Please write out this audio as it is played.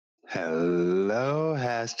Hello,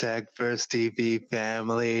 hashtag FirstTV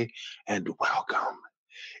family, and welcome.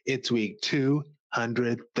 It's week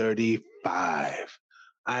 235.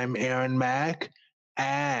 I'm Aaron Mack,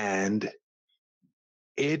 and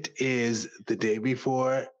it is the day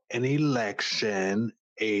before an election,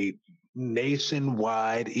 a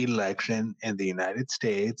nationwide election in the United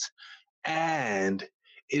States, and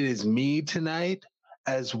it is me tonight,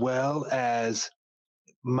 as well as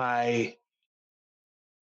my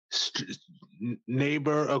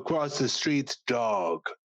neighbor across the street's dog.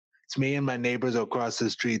 It's me and my neighbors across the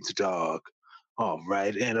street's dog. All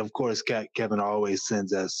right. And of course, Kevin always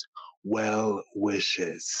sends us well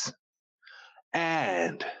wishes.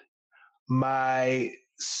 And my,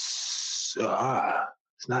 it's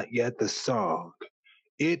not yet the song.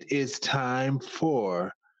 It is time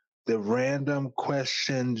for the random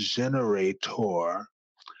question generator.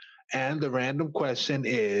 And the random question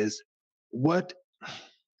is, what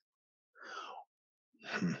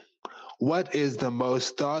is the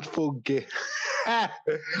most thoughtful gift?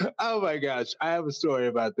 Oh my gosh, I have a story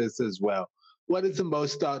about this as well. What is the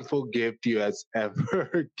most thoughtful gift you has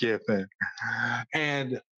ever given?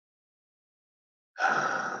 And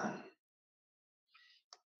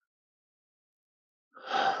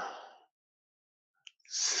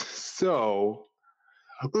so,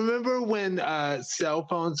 remember when cell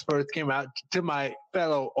phones first came out? To my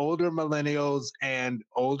fellow older millennials and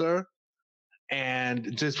older,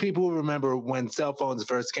 and just people who remember when cell phones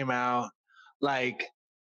first came out, like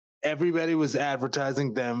everybody was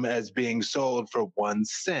advertising them as being sold for 1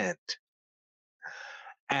 cent.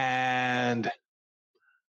 And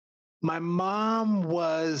my mom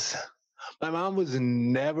was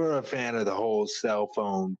never a fan of the whole cell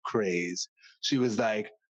phone craze. She was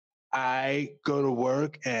like, I go to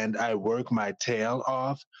work and I work my tail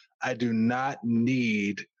off. I do not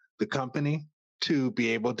need the company to be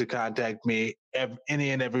able to contact me any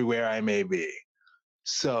and everywhere I may be.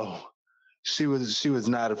 So she was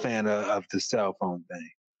not a fan of the cell phone thing.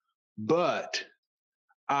 But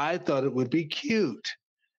I thought it would be cute.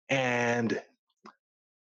 And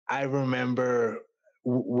I remember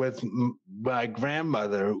with my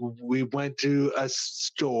grandmother, we went to a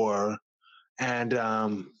store, and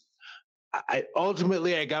I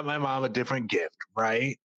got my mom a different gift,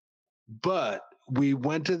 right? But we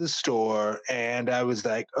went to the store, and I was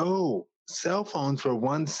like, "Oh, cell phones for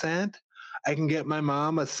 1 cent? I can get my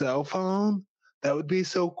mom a cell phone? That would be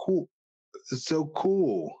so cool, so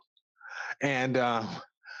cool." And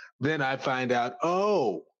then I find out,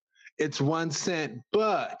 oh, it's 1 cent,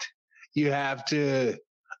 but you have to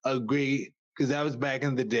agree, because that was back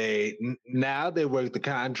in the day. Now they work the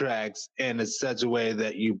contracts in such a way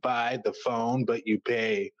that you buy the phone, but you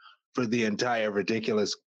pay for the entire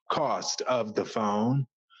ridiculous cost of the phone.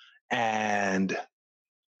 And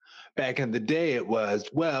back in the day, it was,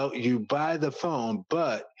 well, you buy the phone,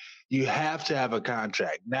 but you have to have a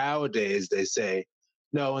contract. Nowadays, they say,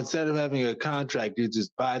 no, instead of having a contract, you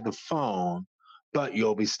just buy the phone, but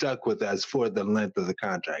you'll be stuck with us for the length of the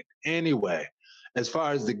contract. Anyway, as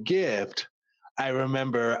far as the gift, I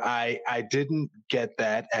remember I didn't get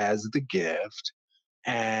that as the gift.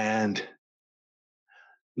 And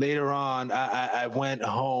later on, I went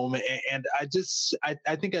home, and I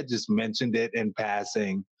think I just mentioned it in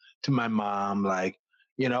passing to my mom, like,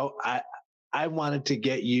 I wanted to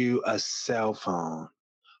get you a cell phone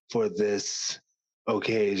for this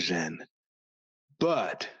occasion.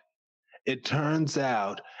 But it turns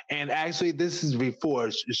out, and actually this is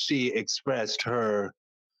before she expressed her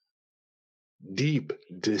deep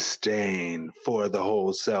disdain for the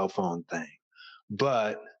whole cell phone thing.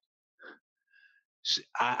 But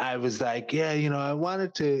I was like, yeah, I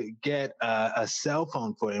wanted to get a cell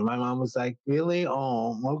phone for you. My mom was like, really?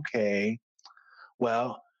 Oh, okay.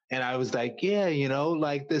 Well, and I was like, yeah,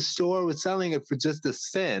 like the store was selling it for just 1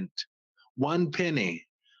 cent, 1 penny.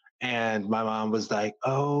 And my mom was like,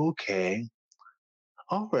 oh, okay.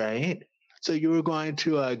 All right. So you were going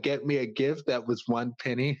to get me a gift that was 1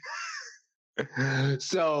 penny?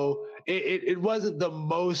 So it wasn't the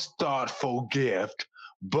most thoughtful gift,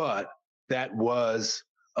 but that was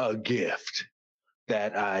a gift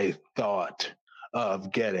that I thought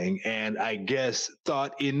of getting. And I guess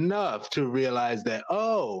thought enough to realize that,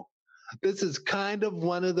 oh, this is kind of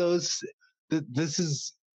one of those, this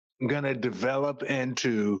is going to develop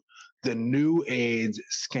into the new age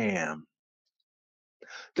scam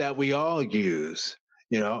that we all use.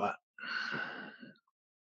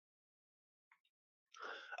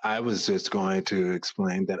 I was just going to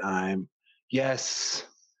explain that yes,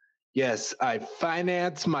 I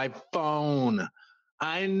finance my phone.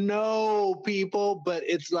 I know, people, but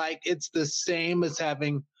it's like, it's the same as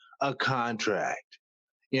having a contract,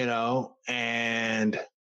 and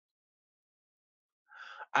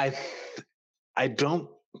I I don't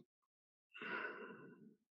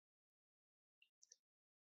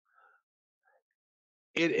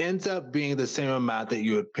it ends up being the same amount that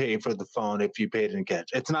you would pay for the phone if you paid in cash.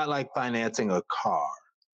 It's not like financing a car,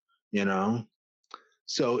 you know?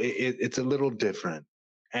 So it's a little different.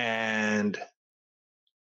 And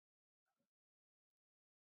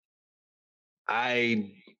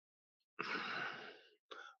I,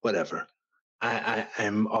 whatever.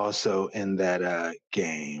 I'm also in that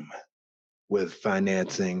game with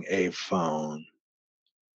financing a phone.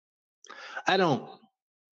 I don't,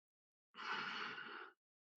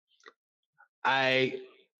 I,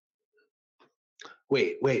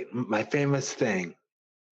 wait, my famous thing.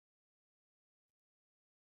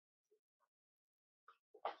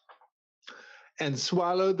 And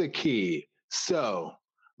swallow the key. So,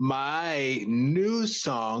 my new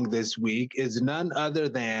song this week is none other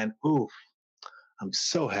than, oof, I'm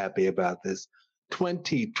so happy about this,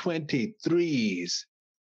 2023's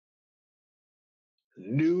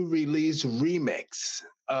new release remix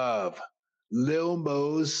of Lil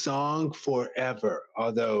Mo's song Forever,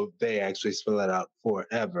 although they actually spell it out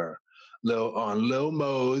forever. On Lil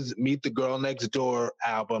Mo's Meet the Girl Next Door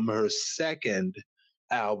album, her second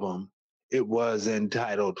album, it was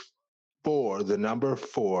entitled the number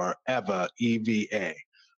four, Eva, EVA.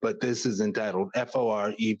 But this is entitled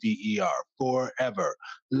FOREVER, Forever,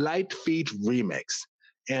 Light Feet Remix.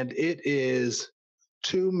 And it is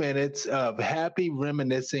 2 minutes of happy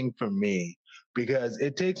reminiscing for me because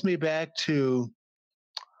it takes me back to,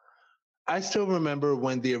 I still remember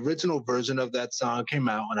when the original version of that song came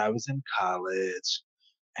out when I was in college.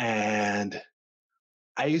 And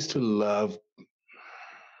I used to love,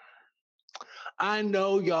 I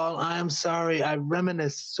know, y'all, I'm sorry. I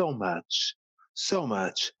reminisce so much, so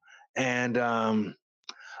much. And I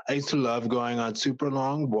used to love going on super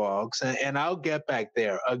long walks, and I'll get back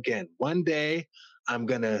there again. One day, I'm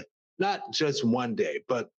going to, not just one day,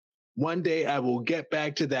 but one day I will get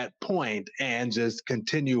back to that point and just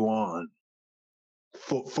continue on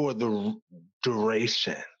for the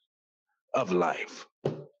duration of life.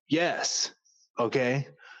 Yes. Okay.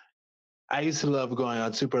 I used to love going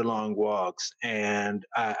on super long walks, and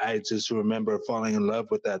I just remember falling in love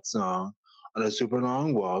with that song on a super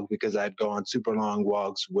long walk because I'd go on super long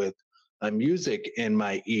walks with music in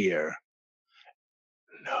my ear.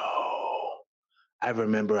 No, I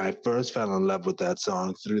remember I first fell in love with that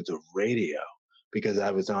song through the radio because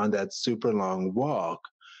I was on that super long walk,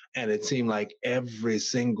 and it seemed like every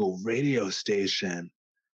single radio station,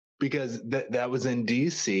 because that was in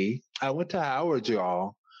DC. I went to Howard,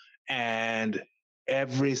 y'all, and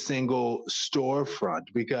every single storefront,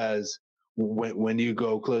 because when you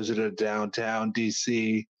go closer to downtown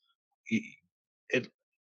DC, it,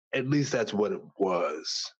 at least that's what it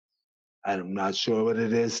was. I'm not sure what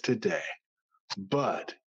it is today,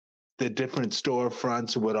 but the different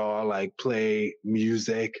storefronts would all like play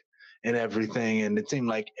music and everything, and it seemed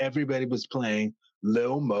like everybody was playing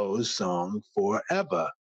Lil Mo's song Forever.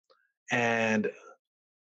 And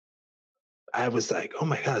I was like, oh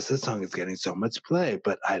my gosh, this song is getting so much play,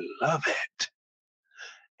 but I love it.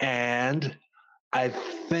 And I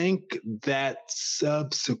think that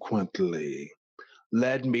subsequently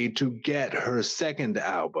led me to get her second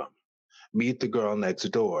album, Meet the Girl Next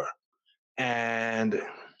Door. And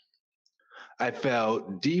I fell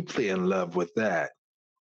deeply in love with that.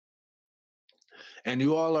 And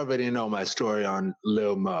you all already know my story on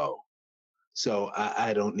Lil Mo. So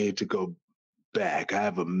I don't need to go back. I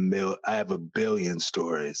have a billion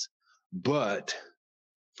stories. But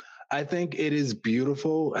I think it is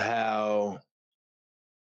beautiful how,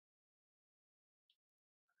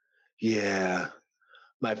 yeah,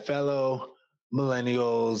 my fellow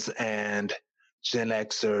millennials and Gen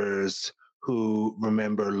Xers who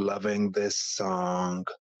remember loving this song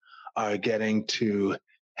are getting to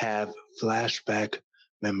have flashback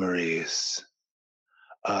memories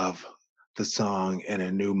of the song in a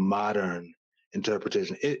new modern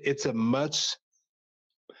interpretation. It's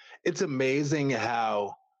amazing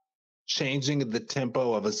how changing the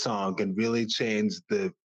tempo of a song can really change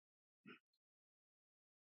the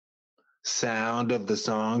sound of the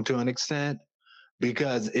song to an extent,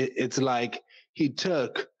 because it's like he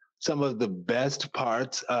took some of the best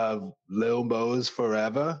parts of Lil Mo's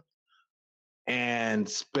Forever and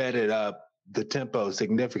sped it up the tempo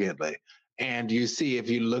significantly. And you see, if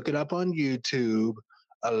you look it up on YouTube,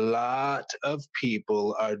 a lot of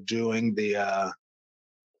people are doing the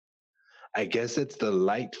I guess it's the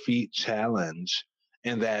light feet challenge.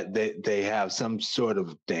 and that they have some sort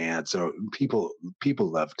of dance, or people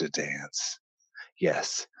love to dance.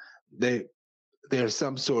 Yes, they there's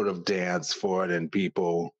some sort of dance for it, and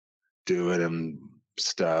people do it and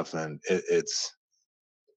stuff, and it's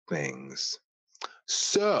things.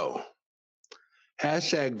 So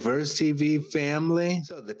hashtag VersTEAv family.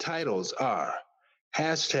 So the titles are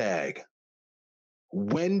hashtag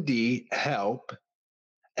Wendy help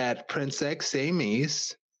at Princess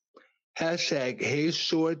Amy's, hashtag Hey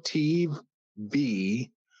Short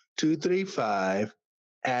TV235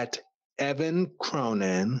 at Evan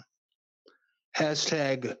Cronin,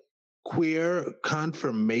 hashtag Queer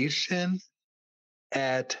Confirmation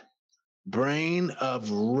at Brain of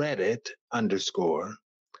Reddit _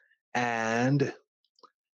 and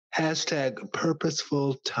hashtag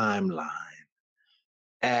Purposeful Timeline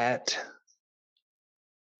at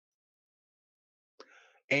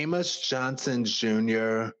Amos Johnson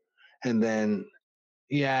Jr. And then,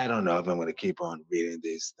 yeah, I don't know if I'm going to keep on reading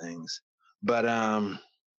these things, but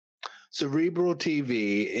Cerebral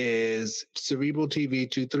TV is Cerebral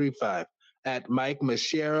TV235 at Mike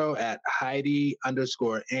Machero, at Heidi _Ann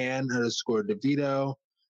 _DeVito,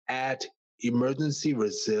 at Emergency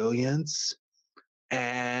Resilience,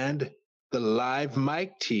 and the live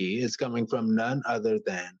mic tea is coming from none other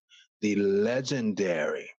than the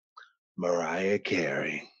legendary Mariah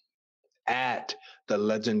Carey, at the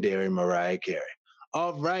legendary Mariah Carey.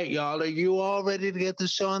 All right, y'all, are you all ready to get the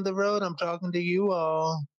show on the road? I'm talking to you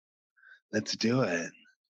all. Let's do it.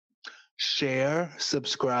 Share,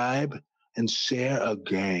 subscribe, and share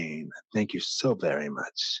again. Thank you so very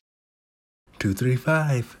much.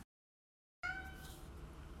 235.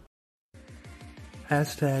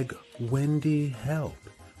 Hashtag Wendy help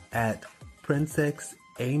at Princess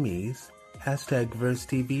Amy's, hashtag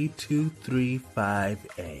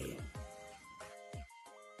VersTEAv235A.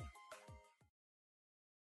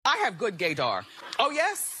 I have good gaydar. Oh,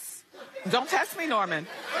 yes. Don't test me, Norman.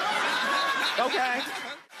 Okay.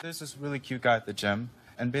 There's this really cute guy at the gym,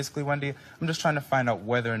 and basically, Wendy, I'm just trying to find out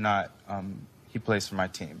whether or not he plays for my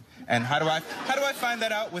team. And how do I find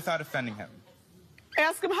that out without offending him?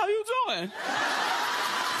 Ask him how you doing.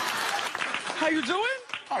 How you doing?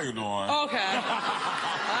 How you doing? Okay.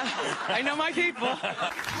 I know my people.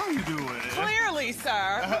 How you doing? Clearly,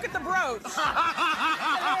 sir. Look at the brooch.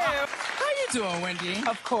 Hello. How you doing, Wendy?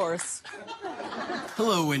 Of course.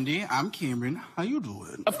 Hello, Wendy. I'm Cameron. How you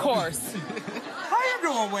doing? Of course. How you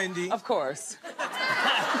doing, Wendy? Of course.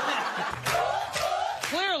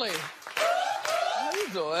 Clearly. How you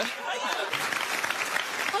doing?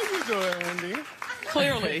 How you doing, Wendy?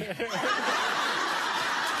 Clearly.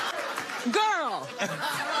 Girl!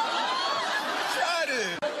 Tried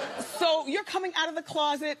it. So you're coming out of the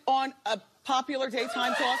closet on a popular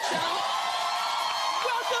daytime talk show?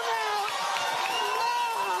 Welcome out!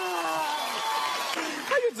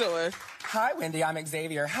 How you doing? Hi, Wendy. I'm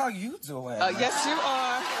Xavier. How you doing? Yes, you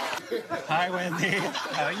are. Hi, Wendy.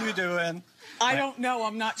 How you doing? I don't know.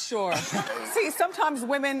 I'm not sure. See, sometimes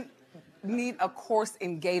women need a course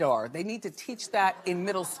in gaydar. They need to teach that in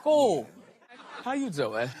middle school. How you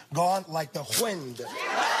doing? Gone like the wind.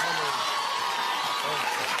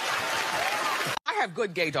 I have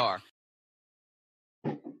good gaydar.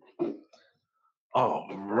 All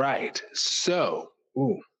right. So,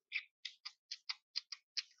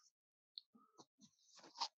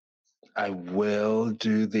 I will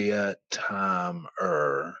do the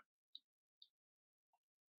timer.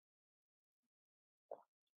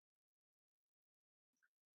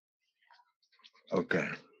 Okay.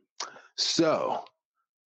 So,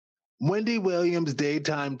 Wendy Williams'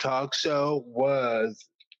 daytime talk show was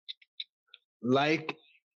like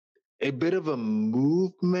a bit of a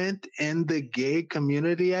movement in the gay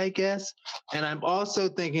community, I guess. And I'm also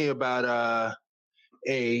thinking about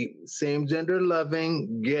a same-gender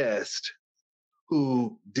loving guest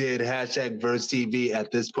who did hashtag VersTEAv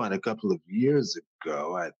at this point a couple of years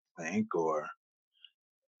ago, I think, or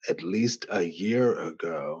at least a year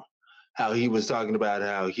ago. How he was talking about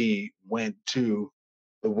how he went to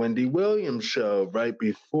the Wendy Williams show right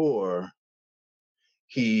before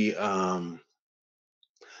he, not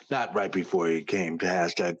right before he came to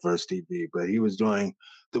hashtag VersTEAv, but he was doing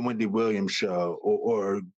the Wendy Williams show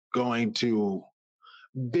or going to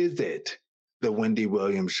visit the Wendy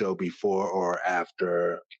Williams show before or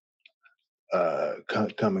after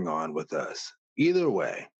coming on with us. Either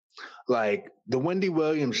way, like the Wendy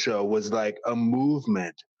Williams show was like a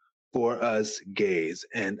movement for us gays.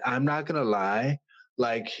 And I'm not gonna lie,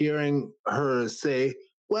 like hearing her say,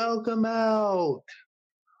 "Welcome out,"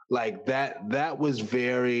 like that was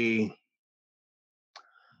very,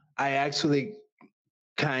 I actually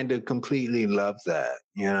kind of completely loved that,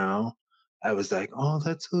 you know? I was like, oh,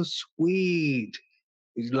 that's so sweet.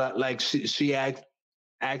 Like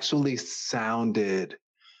actually sounded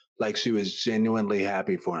like she was genuinely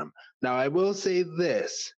happy for him. Now, I will say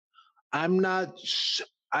this. I'm not,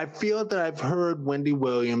 I feel that I've heard Wendy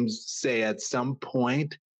Williams say at some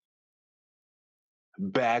point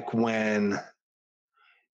back when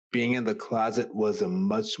being in the closet was a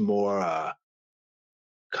much more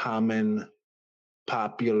common,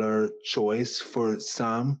 popular choice for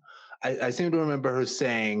some. I seem to remember her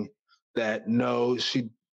saying that no, she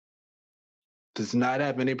does not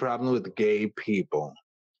have any problem with gay people.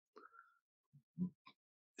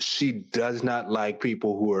 She does not like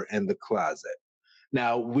people who are in the closet.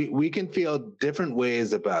 Now, we can feel different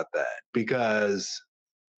ways about that because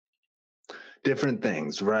different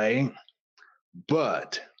things, right?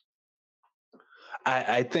 But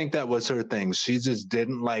I think that was her thing. She just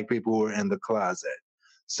didn't like people who were in the closet.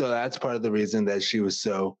 So that's part of the reason that she was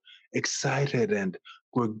so excited and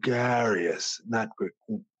gregarious, not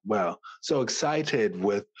well, so excited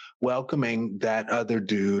with welcoming that other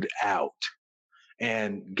dude out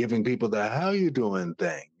and giving people the how you doing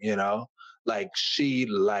thing, you know? Like she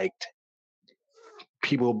liked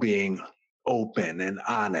people being open and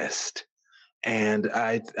honest. And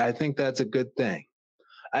I think that's a good thing.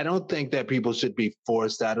 I don't think that people should be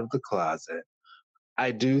forced out of the closet.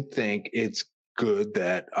 I do think it's good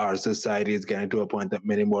that our society is getting to a point that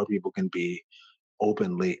many more people can be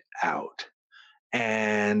openly out.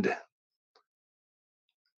 And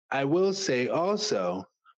I will say also,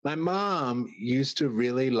 my mom used to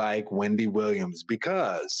really like Wendy Williams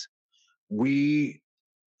because we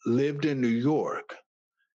lived in New York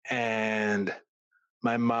and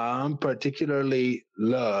my mom particularly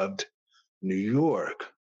loved New York.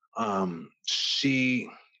 She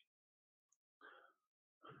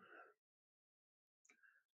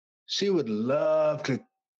would love to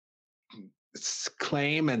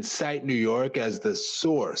claim and cite New York as the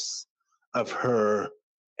source of her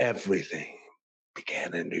everything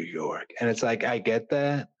began in New York. And it's like, I get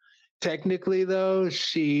that. Technically, though,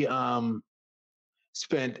 she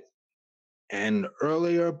spent an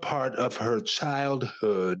earlier part of her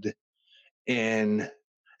childhood in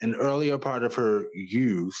an earlier part of her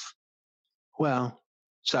youth, well,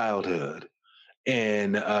 childhood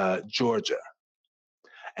in Georgia.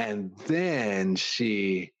 And then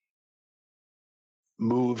she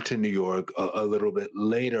moved to New York a little bit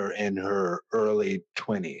later in her early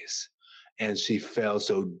 20s. And she fell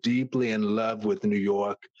so deeply in love with New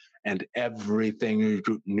York and everything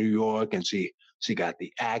New York. And she got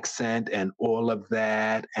the accent and all of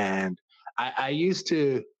that. And I used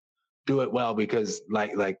to do it well because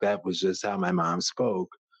like that was just how my mom spoke.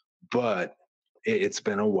 But it's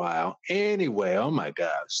been a while. Anyway, oh my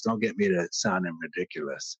gosh, don't get me to sounding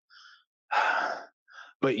ridiculous.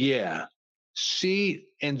 But yeah, she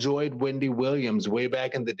enjoyed Wendy Williams way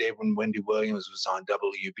back in the day when Wendy Williams was on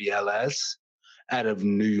WBLS out of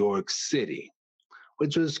New York City,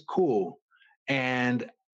 which was cool. And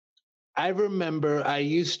I remember I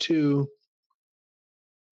used to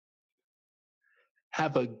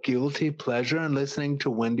have a guilty pleasure in listening to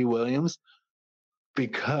Wendy Williams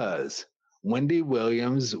because Wendy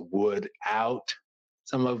Williams would out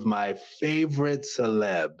some of my favorite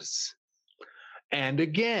celebs. And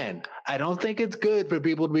again, I don't think it's good for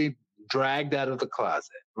people to be dragged out of the closet,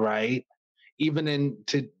 right? Even in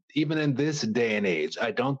this day and age,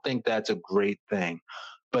 I don't think that's a great thing.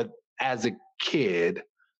 But as a kid,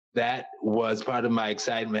 that was part of my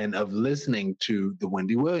excitement of listening to the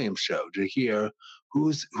Wendy Williams show to hear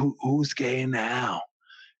who's gay now.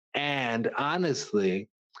 And honestly,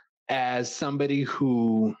 as somebody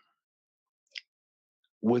who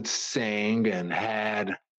would sing and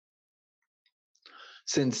had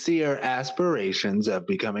sincere aspirations of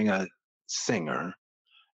becoming a singer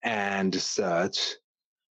and such,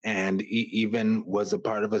 and even was a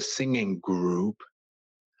part of a singing group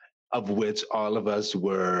of which all of us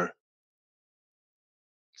were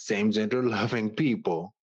same gender loving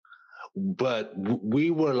people. But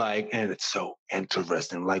we were like, and it's so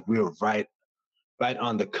interesting, like we were right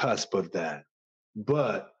on the cusp of that.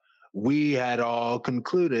 But we had all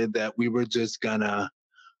concluded that we were just gonna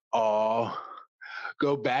all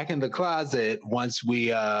go back in the closet once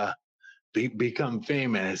we become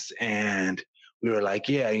famous. And we were like,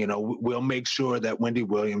 yeah, you know, we'll make sure that Wendy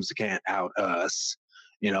Williams can't out us.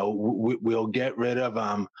 You know, we'll get rid of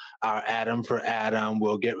our Adam for Adam.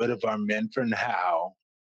 We'll get rid of our Men for Now.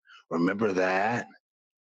 Remember that?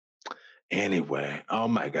 Anyway, oh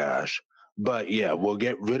my gosh. But yeah, we'll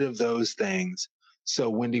get rid of those things so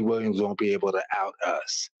Wendy Williams won't be able to out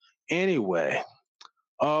us. Anyway,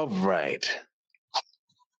 All right.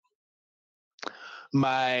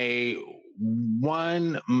 My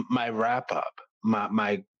wrap up,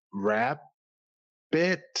 my wrap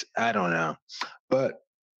bit, I don't know. But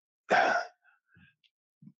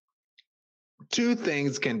two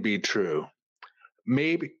things can be true.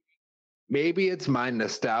 Maybe it's my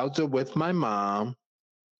nostalgia with my mom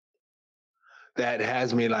that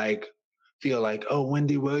has me like feel like, oh,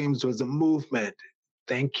 Wendy Williams was a movement.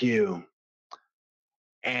 Thank you.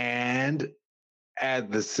 And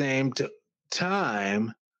at the same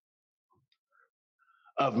time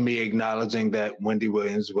of me acknowledging that Wendy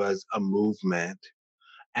Williams was a movement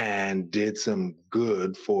and did some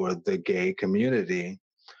good for the gay community,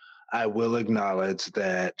 I will acknowledge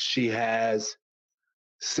that she has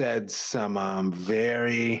said some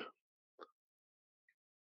very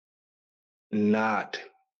not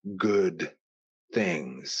good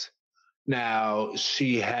things. Now,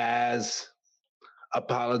 she has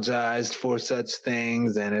apologized for such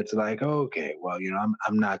things, and it's like, okay, well,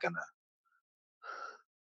 I'm not gonna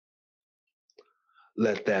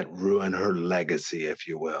let that ruin her legacy, if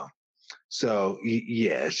you will. So,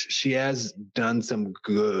 yes, she has done some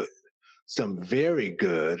good, some very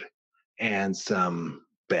good, and some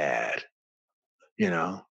bad,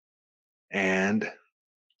 and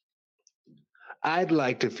I'd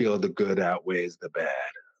like to feel the good outweighs the bad,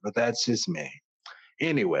 but that's just me.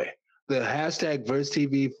 Anyway, the hashtag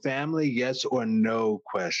VersTEAv family, yes or no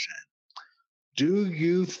question. Do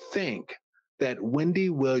you think that Wendy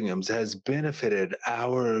Williams has benefited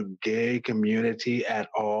our gay community at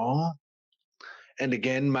all? And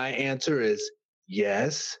again, my answer is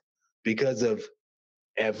yes, because of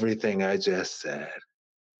everything I just said.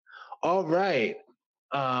 All right.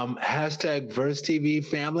 Hashtag VersTEAv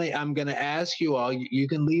family. I'm going to ask you all, you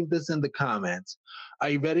can leave this in the comments. Are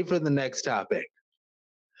you ready for the next topic?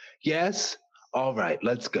 Yes? All right,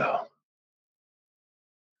 let's go.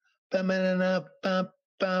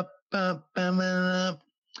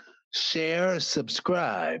 Share,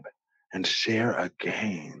 subscribe, and share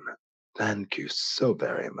again. Thank you so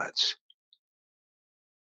very much.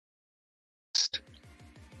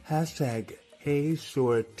 Hashtag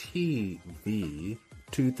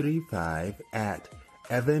HeyShoreTV235 at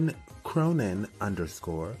Evan Cronin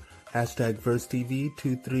 _ hashtag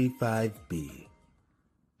VersTEAv235B.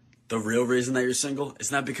 The real reason that you're single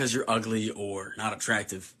is not because you're ugly or not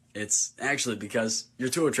attractive. It's actually because you're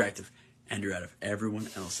too attractive and you're out of everyone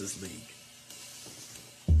else's league.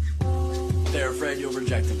 They're afraid you'll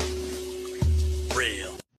reject them.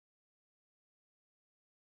 Real.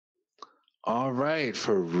 All right,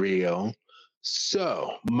 for real.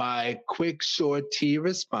 So, my quick short T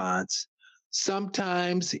response: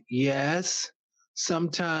 sometimes yes,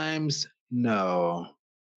 sometimes no.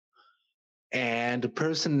 And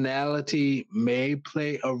personality may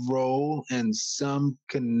play a role in some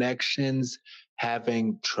connections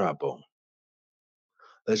having trouble.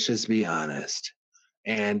 Let's just be honest.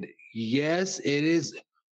 And yes, it is,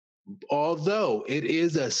 although it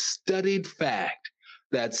is a studied fact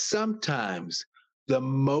that sometimes the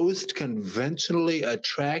most conventionally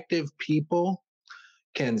attractive people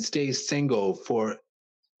can stay single for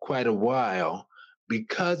quite a while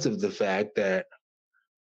because of the fact that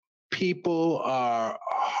people are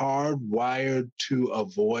hardwired to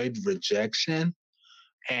avoid rejection,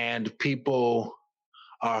 and people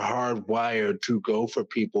are hardwired to go for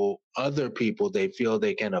other people they feel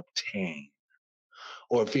they can obtain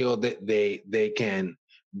or feel that they can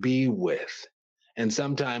be with. And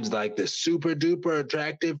sometimes, like the super duper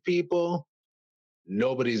attractive people,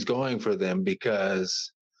 nobody's going for them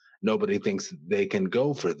because nobody thinks they can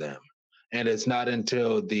go for them. And it's not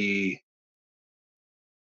until the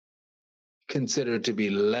considered to be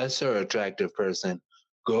lesser attractive person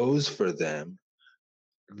goes for them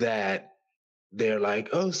that they're like,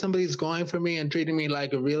 oh, somebody's going for me and treating me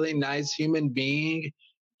like a really nice human being.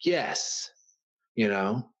 Yes,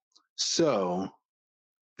 so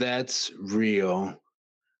that's real.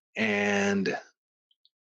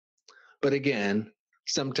 But again,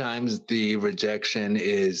 sometimes the rejection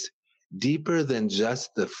is deeper than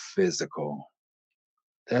just the physical.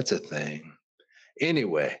 That's a thing.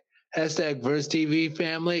 Anyway, hashtag VersTEAv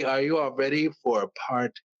family, are you all ready for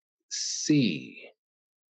part C?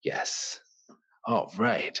 Yes. All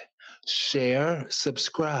right. Share,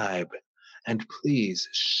 subscribe, and please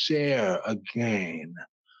share again.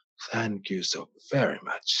 Thank you so very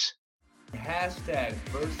much. Hashtag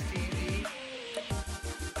VersTEAv.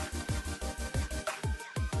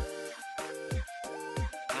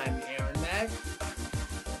 I'm Aaron Mack.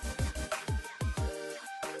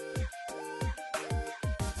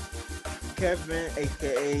 Kevin,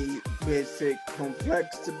 aka basic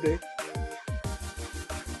complexity.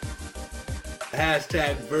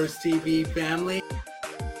 Hashtag VersTEAv family.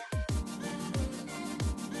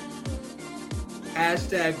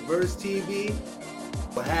 Hashtag VersTEAv.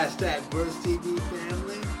 Hashtag VersTEAv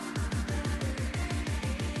family.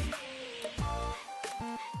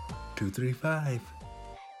 235.